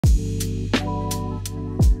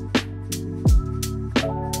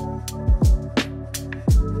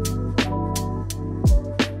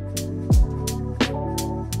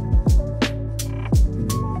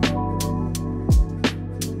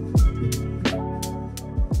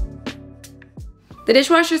The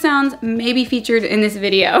dishwasher sounds may be featured in this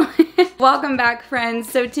video. Welcome back, friends.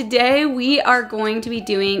 So today we are going to be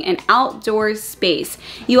doing an outdoor space.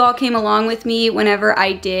 You all came along with me whenever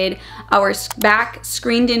I did our back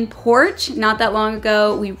screened-in porch not that long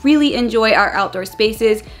ago. We really enjoy our outdoor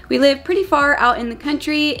spaces. We live pretty far out in the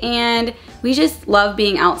country and we just love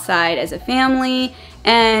being outside as a family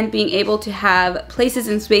and being able to have places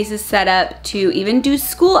and spaces set up to even do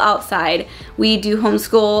school outside. We do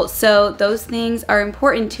homeschool, so those things are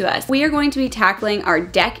important to us. We are going to be tackling our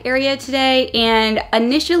deck area today, and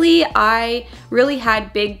initially I really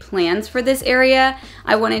had big plans for this area.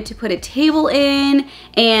 I wanted to put a table in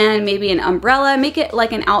and maybe an umbrella, make it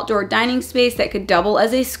like an outdoor dining space that could double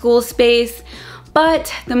as a school space.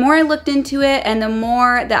 But the more I looked into it and the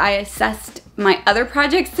more that I assessed my other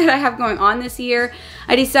projects that I have going on this year,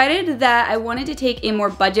 I decided that I wanted to take a more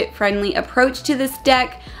budget-friendly approach to this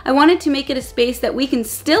deck. I wanted to make it a space that we can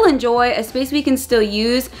still enjoy, a space we can still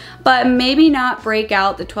use, but maybe not break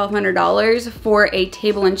out the $1,200 for a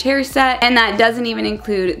table and chair set, and that doesn't even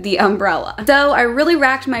include the umbrella. So I really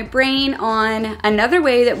racked my brain on another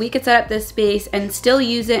way that we could set up this space and still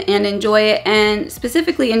use it and enjoy it, and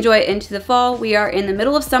specifically enjoy it into the fall. We are in the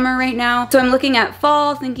middle of summer right now, so I'm looking at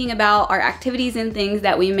fall, thinking about our activities and things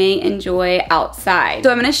that we may enjoy outside. So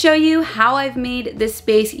I'm gonna show you how I've made this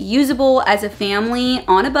space usable as a family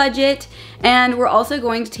on a budget, and we're also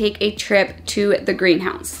going to take a trip to the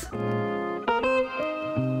greenhouse.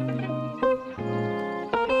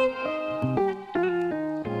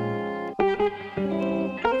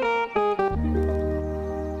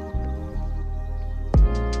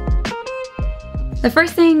 The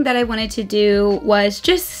first thing that I wanted to do was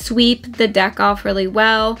just sweep the deck off really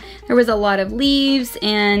well. There was a lot of leaves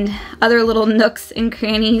and other little nooks and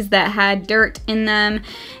crannies that had dirt in them,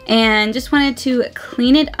 and just wanted to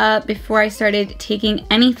clean it up before I started taking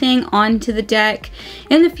anything onto the deck.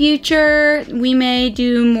 In the future, we may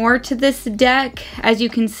do more to this deck. As you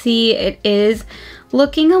can see, it is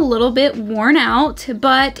looking a little bit worn out,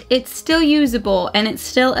 but it's still usable and it's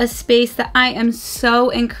still a space that I am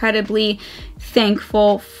so incredibly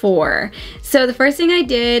thankful for. So the first thing I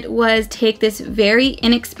did was take this very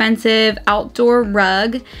inexpensive outdoor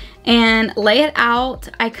rug and lay it out.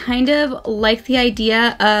 I kind of like the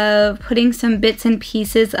idea of putting some bits and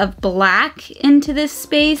pieces of black into this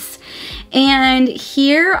space, and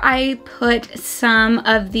here I put some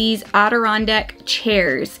of these Adirondack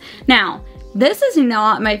chairs. Now, this is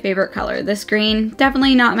not my favorite color, this green,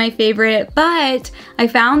 definitely not my favorite, but I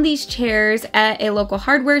found these chairs at a local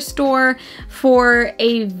hardware store for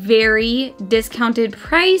a very discounted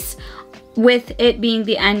price, with it being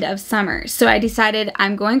the end of summer. So I decided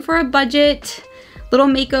I'm going for a budget little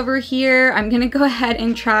makeover here. I'm gonna go ahead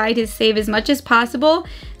and try to save as much as possible.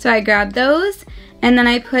 So I grabbed those, and then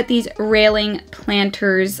I put these railing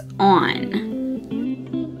planters on.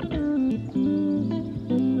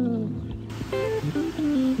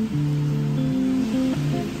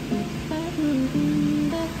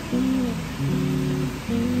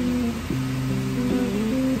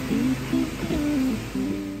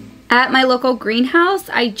 At my local greenhouse,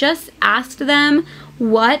 I just asked them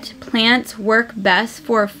what plants work best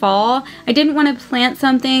for fall. I didn't want to plant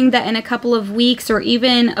something that in a couple of weeks or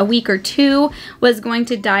even a week or two was going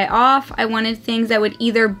to die off. I wanted things that would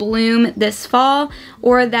either bloom this fall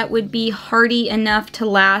or that would be hardy enough to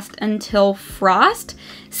last until frost.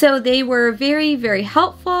 So they were very, very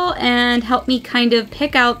helpful and helped me kind of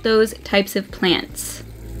pick out those types of plants.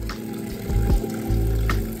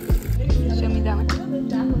 Show me that one.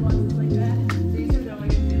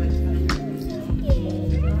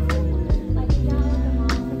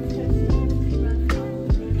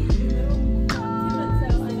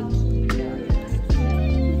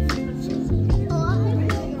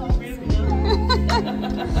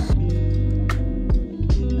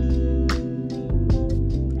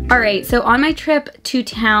 Alright, so on my trip to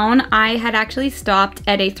town, I had actually stopped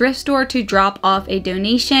at a thrift store to drop off a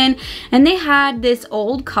donation, and they had this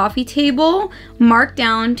old coffee table marked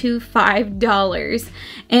down to $5.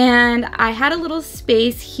 And I had a little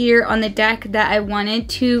space here on the deck that I wanted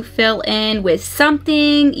to fill in with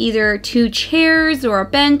something, either 2 chairs or a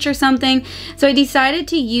bench or something. So I decided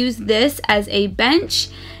to use this as a bench.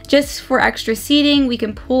 Just for extra seating, we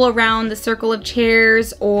can pull around the circle of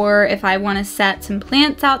chairs, or if I want to set some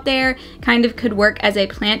plants out there, kind of could work as a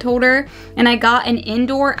plant holder. And I got an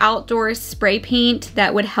indoor-outdoor spray paint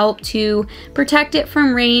that would help to protect it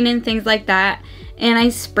from rain and things like that. And I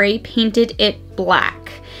spray painted it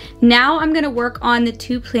black. Now I'm going to work on the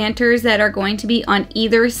 2 planters that are going to be on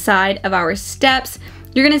either side of our steps.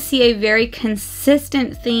 you're gonna see a very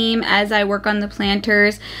consistent theme as I work on the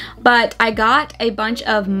planters. But I got a bunch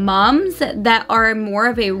of mums that are more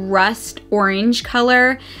of a rust orange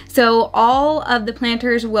color. So all of the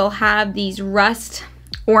planters will have these rust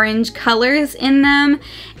orange colors in them,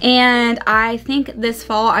 and I think this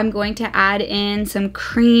fall I'm going to add in some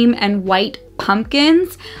cream and white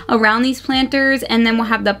pumpkins around these planters, and then we'll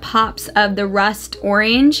have the pops of the rust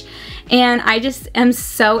orange, and I just am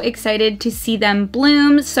so excited to see them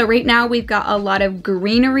bloom. So right now we've got a lot of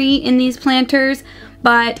greenery in these planters,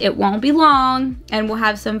 but it won't be long and we'll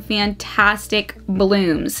have some fantastic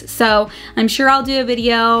blooms. So I'm sure I'll do a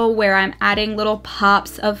video where I'm adding little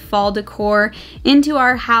pops of fall decor into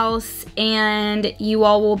our house, and you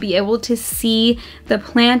all will be able to see the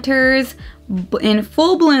planters in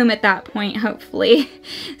full bloom at that point, hopefully.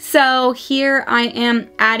 So here I am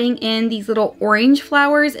adding in these little orange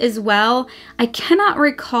flowers as well. I cannot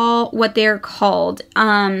recall what they're called.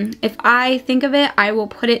 If I think of it, I will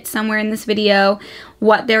put it somewhere in this video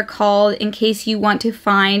what they're called in case you want to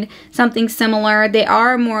find something similar. They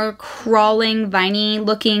are more crawling, viney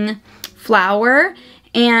looking flower,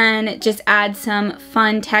 and just add some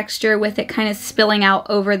fun texture with it kind of spilling out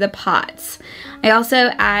over the pots. I also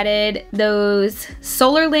added those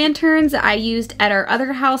solar lanterns I used at our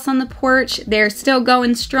other house on the porch. They're still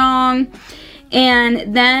going strong.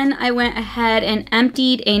 And then I went ahead and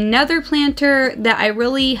emptied another planter that I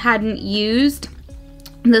really hadn't used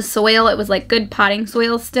the soil. It was like good potting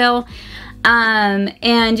soil still.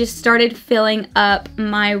 And just started filling up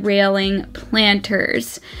my railing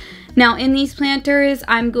planters. Now in these planters,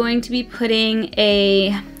 I'm going to be putting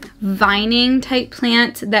a vining type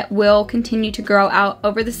plant that will continue to grow out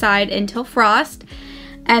over the side until frost,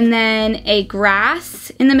 and then a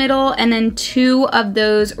grass in the middle, and then 2 of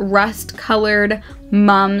those rust colored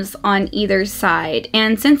mums on either side.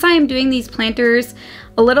 And since I am doing these planters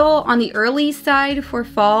a little on the early side for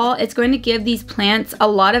fall, it's going to give these plants a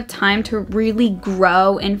lot of time to really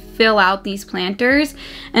grow and fill out these planters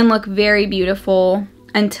and look very beautiful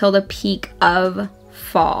until the peak of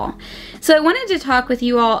fall. So I wanted to talk with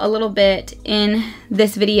you all a little bit in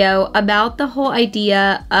this video about the whole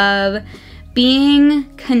idea of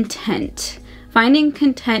being content, finding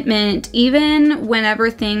contentment even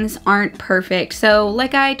whenever things aren't perfect. So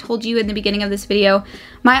like I told you in the beginning of this video,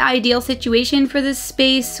 my ideal situation for this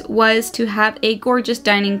space was to have a gorgeous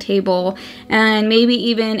dining table and maybe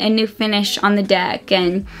even a new finish on the deck,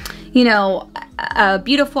 and you know, a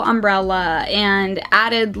beautiful umbrella, and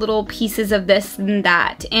added little pieces of this and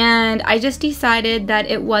that. And I just decided that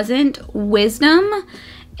it wasn't wisdom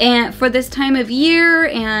and for this time of year,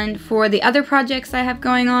 and for the other projects I have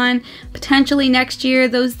going on. Potentially next year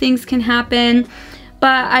those things can happen,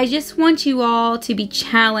 but I just want you all to be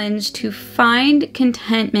challenged to find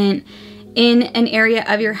contentment in an area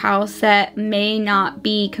of your house that may not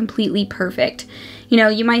be completely perfect. You know,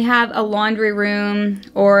 you might have a laundry room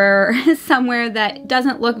or somewhere that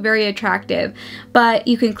doesn't look very attractive, but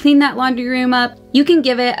you can clean that laundry room up. You can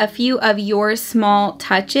give it a few of your small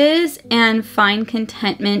touches and find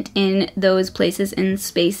contentment in those places and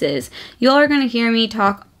spaces. You all are going to hear me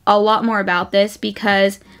talk a lot more about this,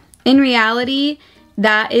 because in reality,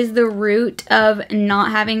 that is the root of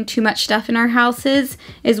not having too much stuff in our houses,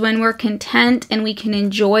 is when we're content and we can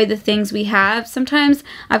enjoy the things we have. Sometimes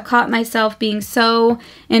I've caught myself being so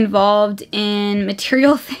involved in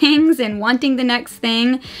material things and wanting the next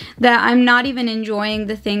thing that I'm not even enjoying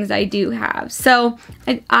the things I do have. So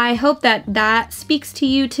I hope that that speaks to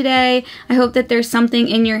you today. I hope that there's something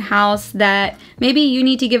in your house that maybe you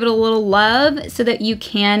need to give it a little love so that you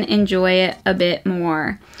can enjoy it a bit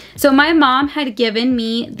more. So my mom had given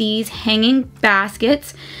me these hanging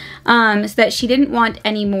baskets so that she didn't want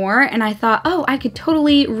any more, and I thought, oh, I could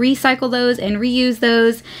totally recycle those and reuse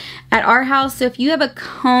those at our house. So if you have a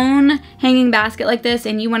cone hanging basket like this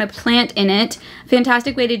and you want to plant in it, a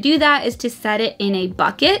fantastic way to do that is to set it in a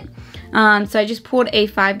bucket. So I just pulled a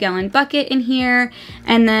 5-gallon bucket in here,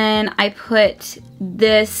 and then I put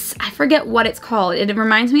this, I forget what it's called. It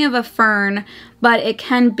reminds me of a fern, but it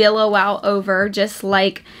can billow out over, just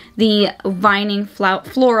like the vining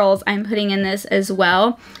florals I'm putting in this as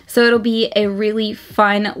well. So it'll be a really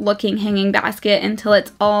fun looking hanging basket until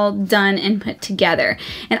it's all done and put together.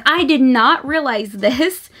 And I did not realize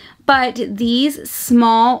this, but these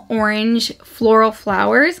small orange floral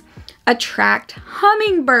flowers attract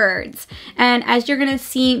hummingbirds. And as you're gonna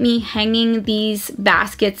see me hanging these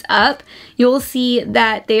baskets up, you'll see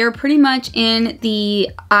that they are pretty much in the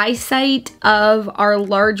eyesight of our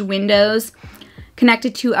large windows,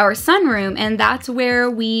 connected to our sunroom, and that's where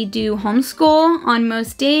we do homeschool on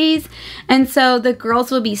most days. And so the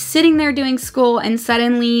girls will be sitting there doing school, and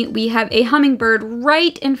suddenly we have a hummingbird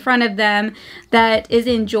right in front of them that is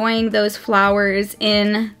enjoying those flowers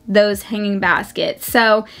in those hanging baskets.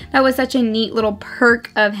 So that was such a neat little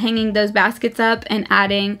perk of hanging those baskets up and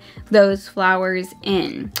adding those flowers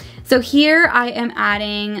in. So here I am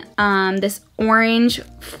adding this orange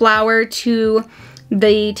flower to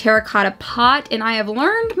the terracotta pot, and I have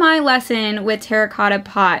learned my lesson with terracotta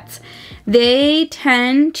pots. They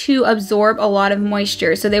tend to absorb a lot of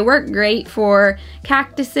moisture, so they work great for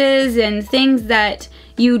cactuses and things that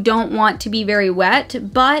you don't want to be very wet,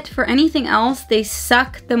 but for anything else, they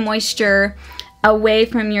suck the moisture away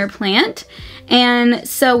from your plant. And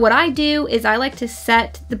so what I do is I like to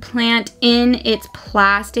set the plant in its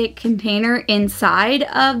plastic container inside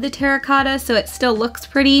of the terracotta so it still looks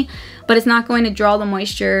pretty, but it's not going to draw the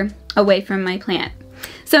moisture away from my plant.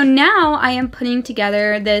 So now I am putting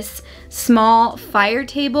together this small fire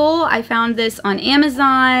table. I found this on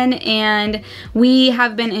Amazon and we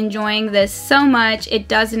have been enjoying this so much. It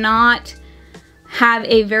does not have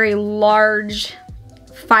a very large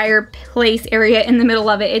fireplace area in the middle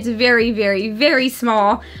of it. It's very, very, very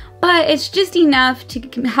small, but it's just enough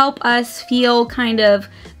to help us feel kind of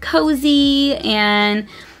cozy and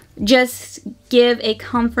just give a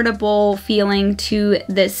comfortable feeling to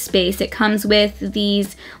this space. It comes with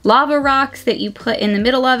these lava rocks that you put in the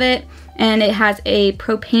middle of it, and it has a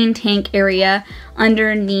propane tank area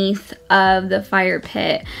underneath of the fire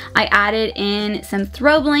pit. I added in some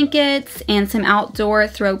throw blankets and some outdoor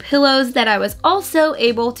throw pillows that I was also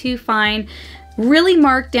able to find really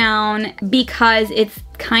marked down because it's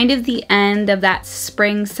kind of the end of that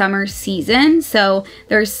spring summer season, so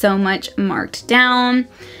there's so much marked down.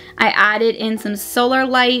 I added in some solar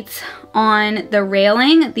lights on the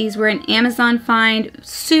railing. These were an Amazon find,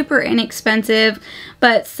 super inexpensive,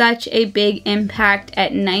 but such a big impact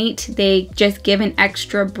at night. They just give an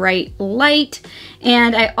extra bright light.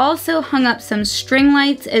 And I also hung up some string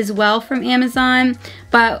lights as well from Amazon,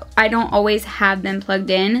 but I don't always have them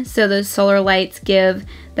plugged in, so those solar lights give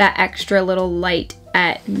that extra little light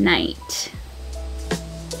at night.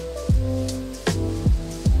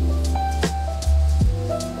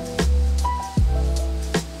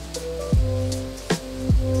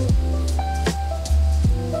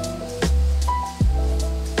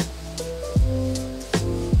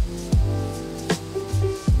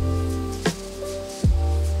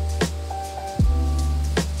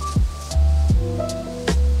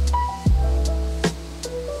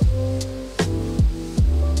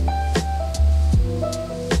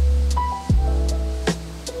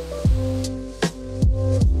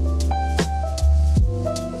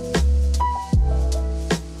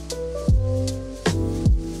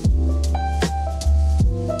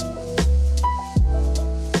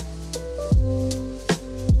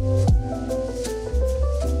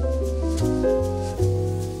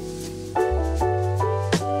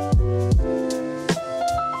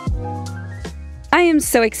 I am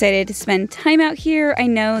so excited to spend time out here. I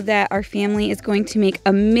know that our family is going to make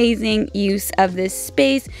amazing use of this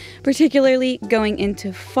space, particularly going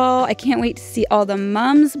into fall. I can't wait to see all the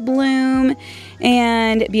mums bloom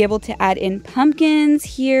and be able to add in pumpkins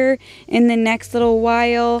here in the next little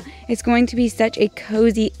while. It's going to be such a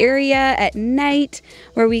cozy area at night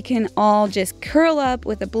where we can all just curl up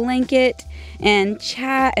with a blanket and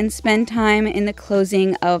chat and spend time in the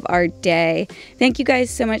closing of our day. Thank you guys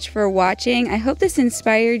so much for watching. I hope this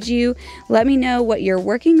inspired you. Let me know what you're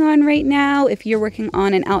working on right now, if you're working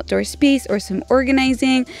on an outdoor space or some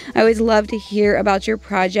organizing. I always love to hear about your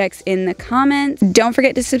projects in the comments. Don't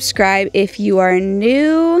forget to subscribe if you are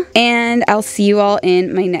new, and I'll see you all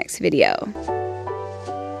in my next video.